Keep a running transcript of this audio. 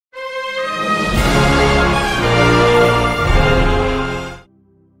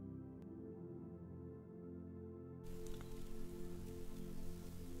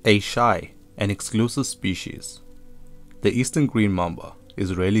A shy and exclusive species, the eastern green mamba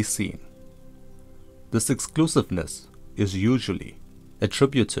is rarely seen. This exclusiveness is usually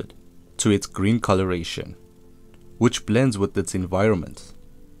attributed to its green coloration, which blends with its environment.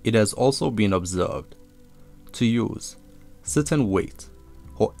 It has also been observed to use sit and wait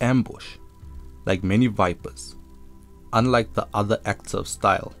or ambush like many vipers, unlike the other active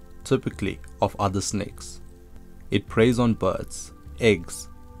style typically of other snakes. It preys on birds, eggs,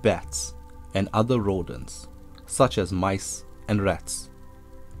 bats, and other rodents such as mice and rats.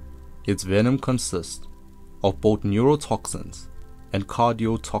 Its venom consists of both neurotoxins and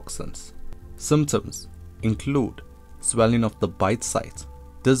cardiotoxins. Symptoms include swelling of the bite site,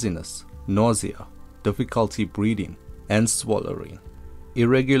 dizziness, nausea, difficulty breathing and swallowing,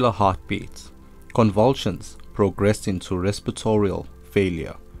 irregular heartbeat, convulsions progressing to respiratory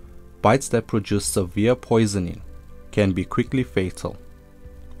failure. Bites that produce severe poisoning can be quickly fatal.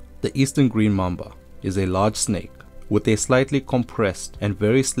 The eastern green mamba is a large snake with a slightly compressed and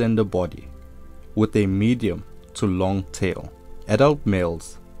very slender body with a medium to long tail. Adult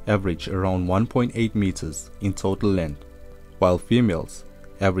males average around 1.8 meters in total length, while females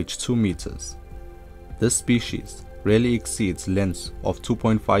average 2 meters. This species rarely exceeds lengths of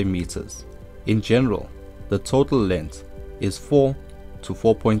 2.5 meters. In general, the total length is 4 to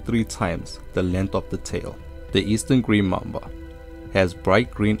 4.3 times the length of the tail. The eastern green mamba has bright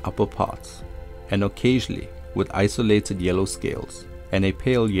green upper parts and occasionally with isolated yellow scales and a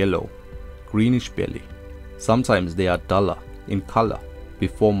pale yellow, greenish belly. Sometimes they are duller in color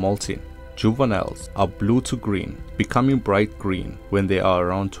before molting. Juveniles are blue to green, becoming bright green when they are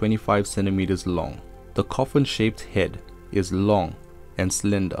around 25 centimeters long. The coffin-shaped head is long and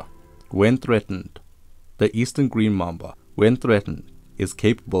slender. When threatened, the eastern green mamba, when threatened, is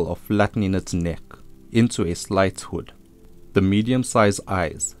capable of flattening its neck into a slight hood. The medium-sized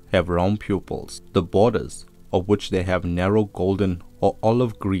eyes have round pupils, the borders of which they have narrow golden or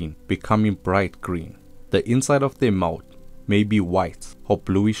olive green, becoming bright green. The inside of their mouth may be white or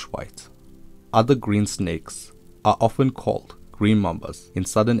bluish white. Other green snakes are often called green mambas in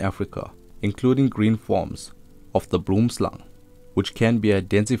southern Africa, including green forms of the broomslang, which can be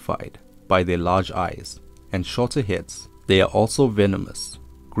identified by their large eyes and shorter heads. They are also venomous.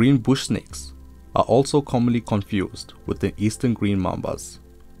 Green bush snakes are also commonly confused with the eastern green mambas.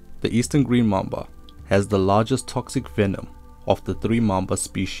 The eastern green mamba has the largest toxic venom of the 3 mamba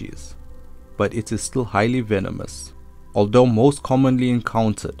species, but it is still highly venomous. Although most commonly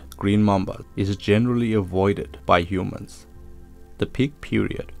encountered green mamba is generally avoided by humans. The peak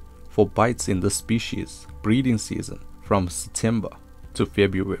period for bites in this species breeding season from September to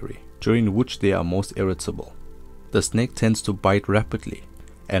February, during which they are most irritable. The snake tends to bite rapidly,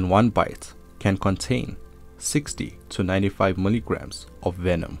 and one bite can contain 60 to 95 milligrams of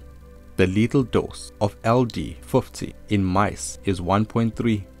venom. The lethal dose of LD50 in mice is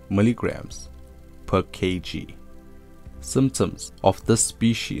 1.3 milligrams per kg. Symptoms of this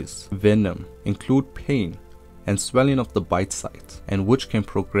species venom include pain and swelling of the bite site, and which can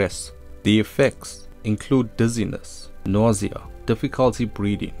progress. The effects include dizziness, nausea, difficulty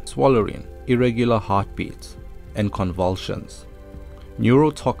breathing, swallowing, irregular heartbeat, and convulsions.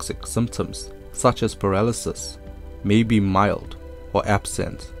 Neurotoxic symptoms such as paralysis may be mild or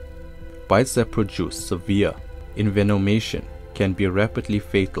absent. Bites that produce severe envenomation can be rapidly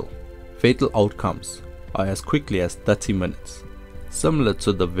fatal. Fatal outcomes are as quickly as 30 minutes. Similar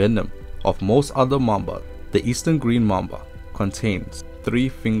to the venom of most other mamba, the eastern green mamba contains 3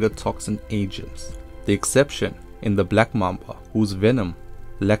 finger toxin agents. The exception in the black mamba, whose venom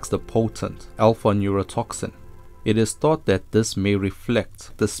lacks the potent alpha neurotoxin. It is thought that this may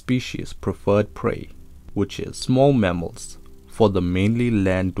reflect the species' preferred prey, which is small mammals, for the mainly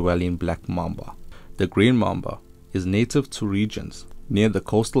land-dwelling black mamba. The green mamba is native to regions near the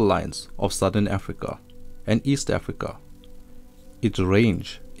coastal lines of southern Africa and East Africa. Its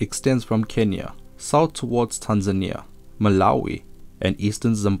range extends from Kenya south towards Tanzania, Malawi, and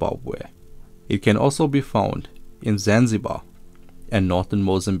eastern Zimbabwe. It can also be found in Zanzibar and northern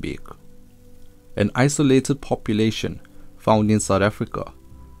Mozambique. An isolated population found in South Africa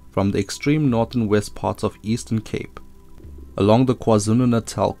from the extreme northern west parts of Eastern Cape, along the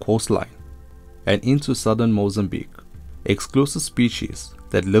KwaZulu-Natal coastline, and into southern Mozambique. Exclusive species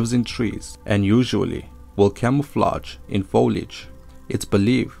that lives in trees and usually will camouflage in foliage. It's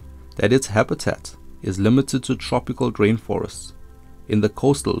believed that its habitat is limited to tropical rainforests in the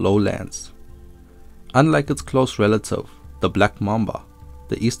coastal lowlands. Unlike its close relative, the black mamba,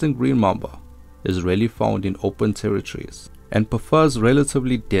 the eastern green mamba is rarely found in open territories and prefers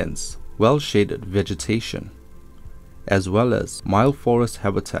relatively dense, well-shaded vegetation. as well as mild forest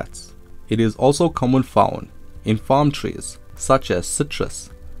habitats. It is also commonly found in farm trees such as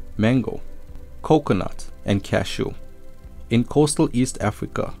citrus, mango, coconut, and cashew. In coastal East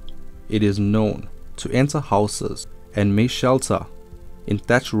Africa, it is known to enter houses and may shelter in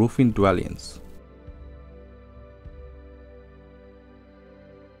thatch roofing dwellings.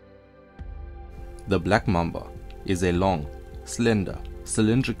 The black mamba is a long, slender,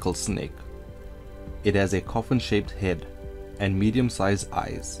 cylindrical snake. It has a coffin-shaped head and medium-sized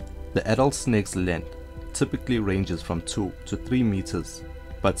eyes. The adult snake's length typically ranges from 2 to 3 meters,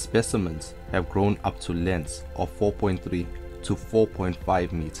 but specimens have grown up to lengths of 4.3 to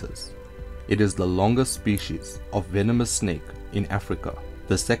 4.5 meters. It is the longest species of venomous snake in Africa.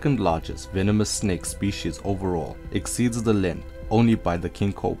 The second largest venomous snake species overall exceeds the length only by the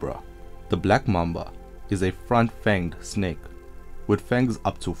king cobra. The black mamba is a front-fanged snake with fangs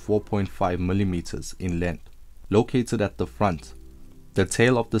up to 4.5 millimeters in length, located at the front. The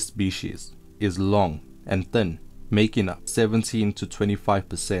tail of the species is long and thin, making up 17 to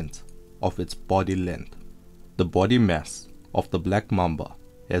 25% of its body length. The body mass of the black mamba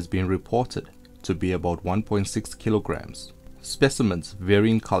has been reported to be about 1.6 kilograms. Specimens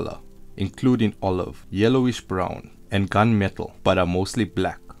vary in color, including olive, yellowish brown, and gunmetal, but are mostly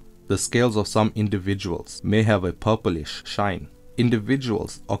black. The scales of some individuals may have a purplish shine.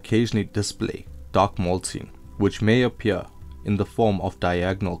 Individuals occasionally display dark molting, which may appear in the form of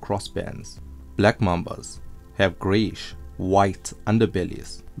diagonal crossbands. Black mambas have grayish, white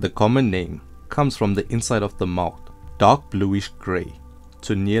underbellies. The common name comes from the inside of the mouth, dark bluish gray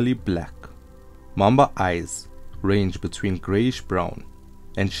to nearly black. Mamba eyes range between grayish brown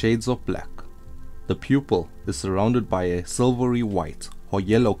and shades of black. The pupil is surrounded by a silvery white or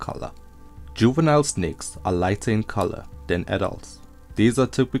yellow color. Juvenile snakes are lighter in color than adults. These are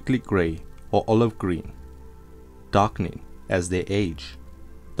typically gray or olive green, darkening as they age.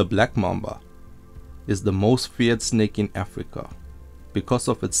 The black mamba is the most feared snake in Africa because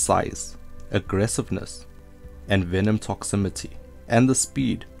of its size, aggressiveness, and venom toxicity, and the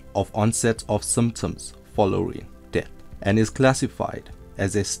speed of onset of symptoms following death, and is classified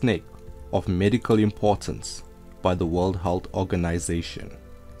as a snake of medical importance by the World Health Organization.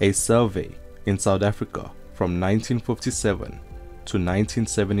 A survey in South Africa from 1957 to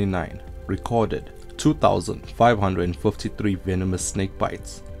 1979 recorded 2,553 venomous snake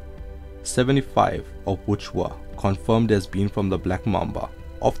bites, 75 of which were confirmed as being from the black mamba.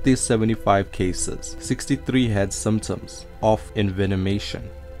 Of these 75 cases, 63 had symptoms of envenomation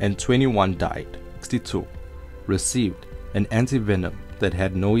and 21 died. 62 received an antivenom that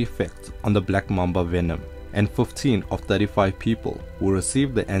had no effect on the black mamba venom, and 15 of 35 people who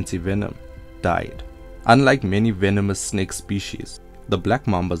received the antivenom died. Unlike many venomous snake species, the black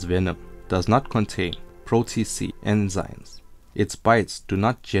mamba's venom does not contain protein C enzymes. Its bites do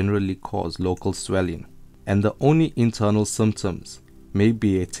not generally cause local swelling, and the only internal symptoms may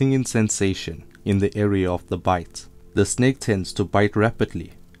be a tingling sensation in the area of the bite. The snake tends to bite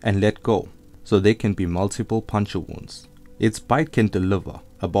rapidly and let go, so there can be multiple puncture wounds. Its bite can deliver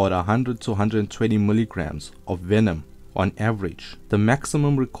about 100 to 120 milligrams of venom on average. The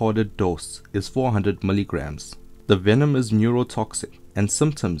maximum recorded dose is 400 milligrams. The venom is neurotoxic, and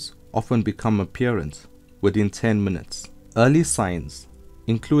symptoms often become apparent within 10 minutes. Early signs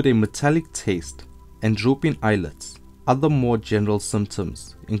include a metallic taste and drooping eyelids. Other more general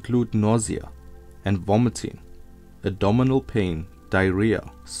symptoms include nausea and vomiting, abdominal pain, diarrhea,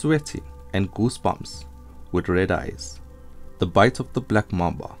 sweating, and goosebumps with red eyes. The bite of the black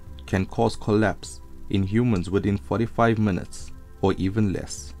mamba can cause collapse in humans within 45 minutes or even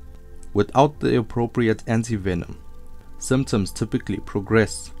less. Without the appropriate antivenom, symptoms typically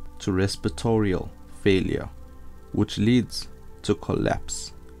progress to respiratory failure, which leads to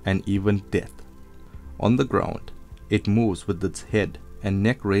collapse and even death. On the ground, it moves with its head and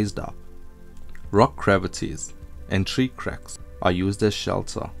neck raised up. Rock cavities and tree cracks are used as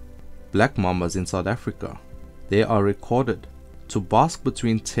shelter. Black mambas in South Africa, they are recorded to bask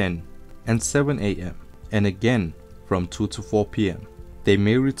between 10 and 7 a.m. and again from 2 to 4 p.m. They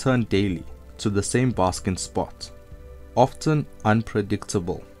may return daily to the same basking spot. Often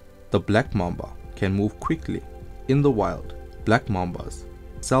unpredictable, the black mamba can move quickly. In the wild, black mambas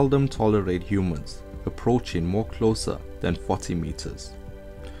seldom tolerate humans approaching more closer than 40 meters.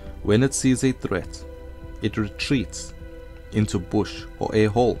 When it sees a threat, it retreats into bush or a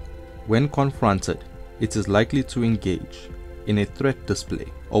hole. When confronted, it is likely to engage in a threat display,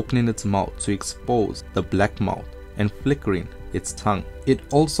 opening its mouth to expose the black mouth and flickering its tongue. It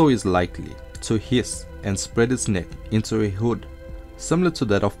also is likely to hiss and spread its neck into a hood, similar to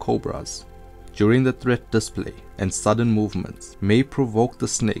that of cobras. during the threat display and sudden movements may provoke the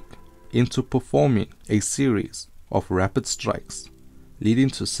snake into performing a series of rapid strikes, leading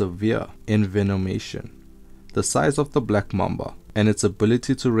to severe envenomation. The size of the black mamba and its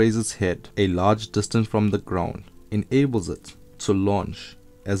ability to raise its head a large distance from the ground enables it to launch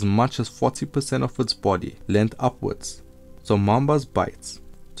as much as 40% of its body length upwards, so mamba's bites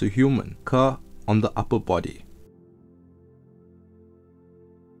to human occur on the upper body.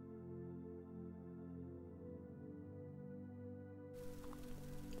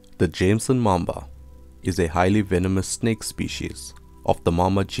 The Jameson mamba is a highly venomous snake species of the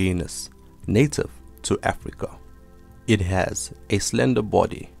Mamba genus, native to Africa. It has a slender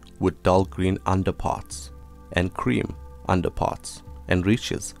body with dull green underparts and cream underparts and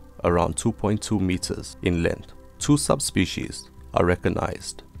reaches around 2.2 meters in length. Two subspecies are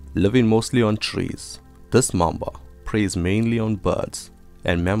recognized, living mostly on trees. This mamba preys mainly on birds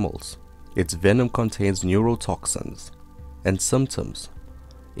and mammals. Its venom contains neurotoxins, and symptoms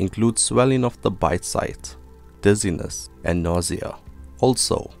include swelling of the bite site, dizziness and nausea.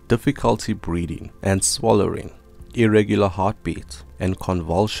 Also, difficulty breathing and swallowing, irregular heartbeat and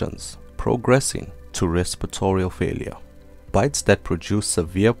convulsions, progressing to respiratory failure. Bites that produce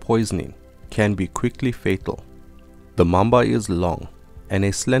severe poisoning can be quickly fatal. The mamba is long and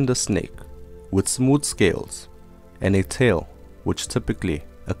a slender snake with smooth scales and a tail which typically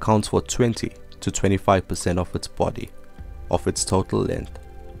accounts for 20 to 25% of its body of its total length.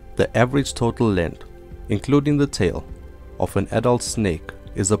 The average total length, including the tail, of an adult snake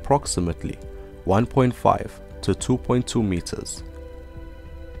is approximately 1.5 to 2.2 meters.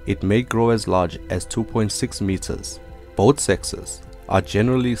 It may grow as large as 2.6 meters. Both sexes are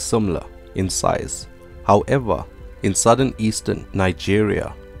generally similar in size. However, in southeastern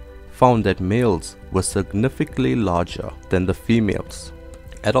Nigeria, found that males were significantly larger than the females.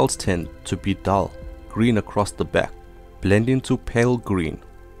 Adults tend to be dull green across the back, blending to pale green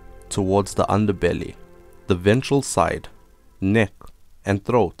towards the underbelly. The ventral side, neck, and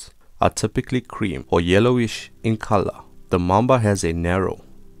throat are typically cream or yellowish in color. The mamba has a narrow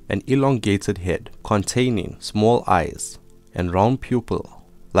and elongated head containing small eyes and round pupil.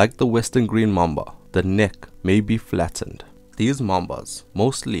 Like the western green mamba, the neck may be flattened. These mambas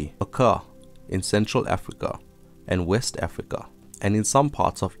mostly occur in Central Africa and West Africa, and in some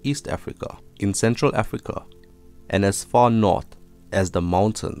parts of East Africa, in Central Africa, and as far north as the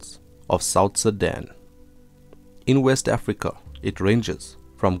mountains of South Sudan. In West Africa, it ranges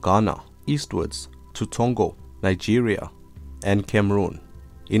from Ghana eastwards to Togo, Nigeria, and Cameroon.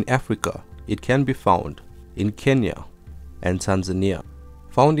 In Africa, it can be found in Kenya and Tanzania.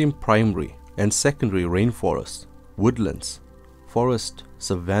 Found in primary and secondary rainforests, woodlands, forest,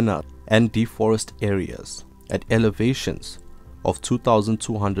 savanna, and deforest areas at elevations of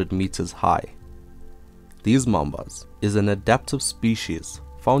 2,200 meters high. These mambas is an adaptive species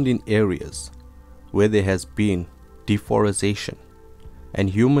found in areas where there has been deforestation and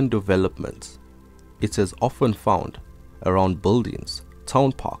human development. It is often found around buildings,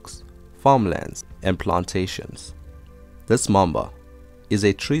 town parks, farmlands, and plantations. This mamba is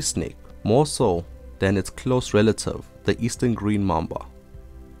a tree snake more so than its close relative, the eastern green mamba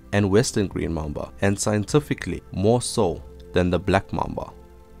and western green mamba, and scientifically more so than the black mamba.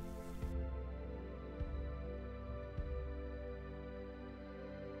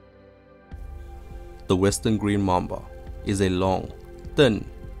 The western green mamba is a long, thin,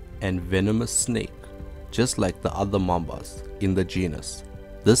 and venomous snake, just like the other mambas in the genus.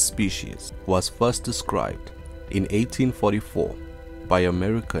 This species was first described in 1844 by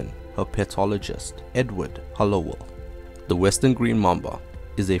American herpetologist Edward Hallowell. The western green mamba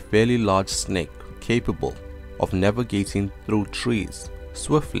is a fairly large snake capable of navigating through trees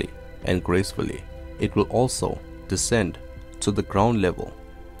swiftly and gracefully. It will also descend to the ground level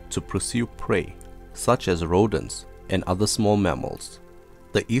to pursue prey such as rodents and other small mammals.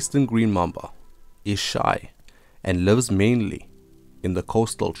 The eastern green mamba is shy and lives mainly in the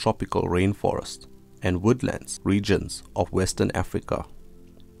coastal tropical rainforest and woodlands regions of Western Africa.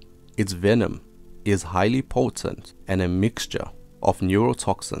 Its venom is highly potent and a mixture of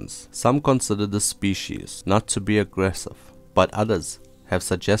neurotoxins. Some consider the species not to be aggressive, but others have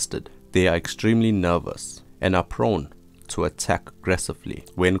suggested they are extremely nervous and are prone to attack aggressively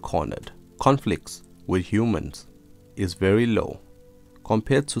when cornered. Conflicts with humans is very low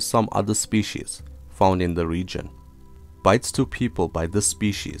compared to some other species found in the region. Bites to people by this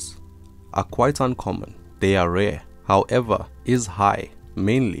species are quite uncommon. They are rare, however, is high,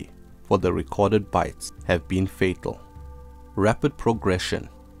 mainly for the recorded bites have been fatal. Rapid progression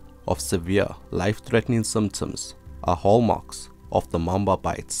of severe life-threatening symptoms are hallmarks of the mamba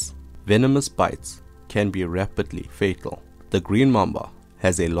bites. Venomous bites can be rapidly fatal. The green mamba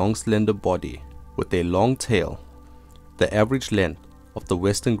has a long slender body with a long tail. The average length of the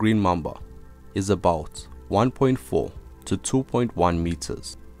western green mamba is about 1.4 to 2.1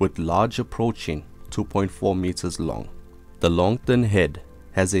 meters, with large approaching 2.4 meters long. The long thin head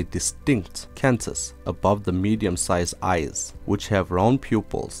has a distinct canthus above the medium-sized eyes, which have round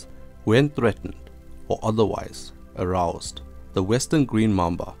pupils when threatened or otherwise aroused. The western green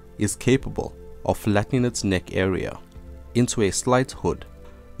mamba is capable of flattening its neck area into a slight hood.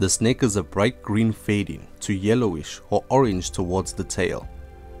 The snake is a bright green fading to yellowish or orange towards the tail.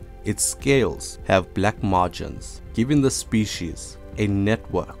 Its scales have black margins, giving the species a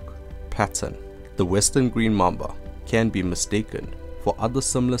network pattern. The western green mamba can be mistaken for other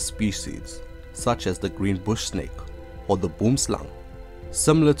similar species such as the green bush snake or the boomslang.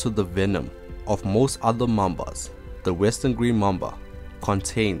 Similar to the venom of most other mambas, the western green mamba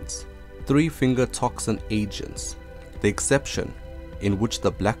contains 3-finger toxin agents, the exception in which the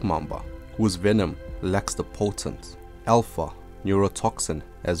black mamba, whose venom lacks the potent alpha neurotoxin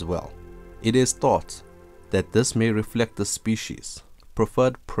as well. It is thought that this may reflect the species'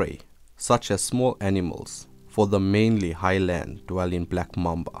 preferred prey, such as small animals, for the mainly highland dwelling black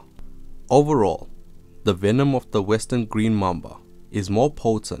mamba. Overall, the venom of the western green mamba is more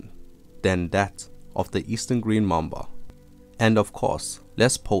potent than that of the eastern green mamba, and of course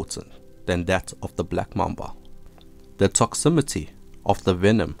less potent than that of the black mamba. The toxicity of the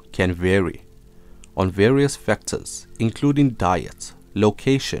venom can vary on various factors including diet,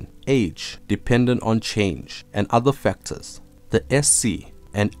 location, age, dependent on change, and other factors. The SC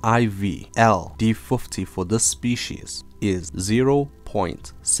and IV LD50 for this species is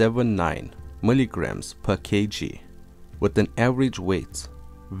 0.79 milligrams per kg, with an average weight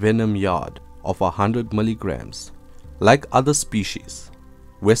venom yard of 100 milligrams. Like other species,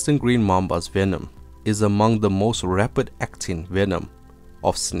 western green mamba's venom is among the most rapid acting venom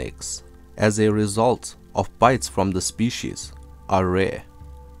of snakes. As a result of bites from the species are rare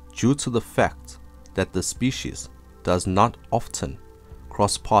due to the fact that the species does not often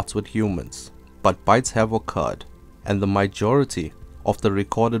cross paths with humans, but bites have occurred and the majority of the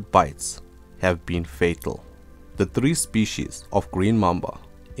recorded bites have been fatal. The 3 species of green mamba,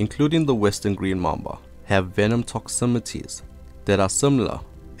 including the western green mamba, have venom toxicities that are similar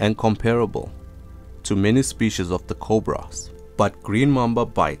and comparable to many species of the cobras, but green mamba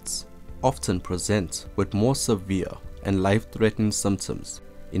bites often present with more severe and life-threatening symptoms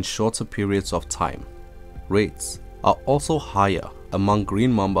in shorter periods of time. Rates are also higher among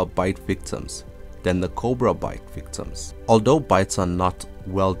green mamba bite victims than the cobra bite victims. Although bites are not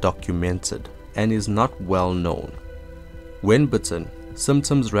well documented and is not well known, when bitten,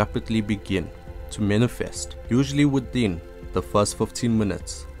 symptoms rapidly begin to manifest, usually within the first 15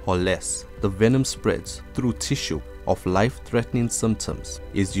 minutes or less. The venom spreads through tissue of life-threatening symptoms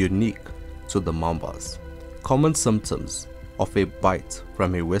is unique to the mambas. Common symptoms of a bite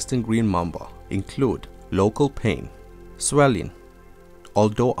from a western green mamba include local pain, swelling.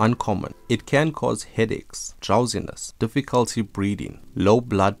 Although uncommon, it can cause headaches, drowsiness, difficulty breathing, low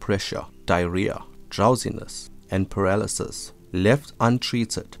blood pressure, diarrhea, drowsiness, and paralysis. Left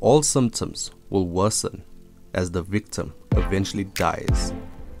untreated, all symptoms will worsen as the victim eventually dies.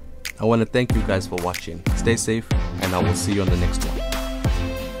 I want to thank you guys for watching. Stay safe, and I will see you on the next one.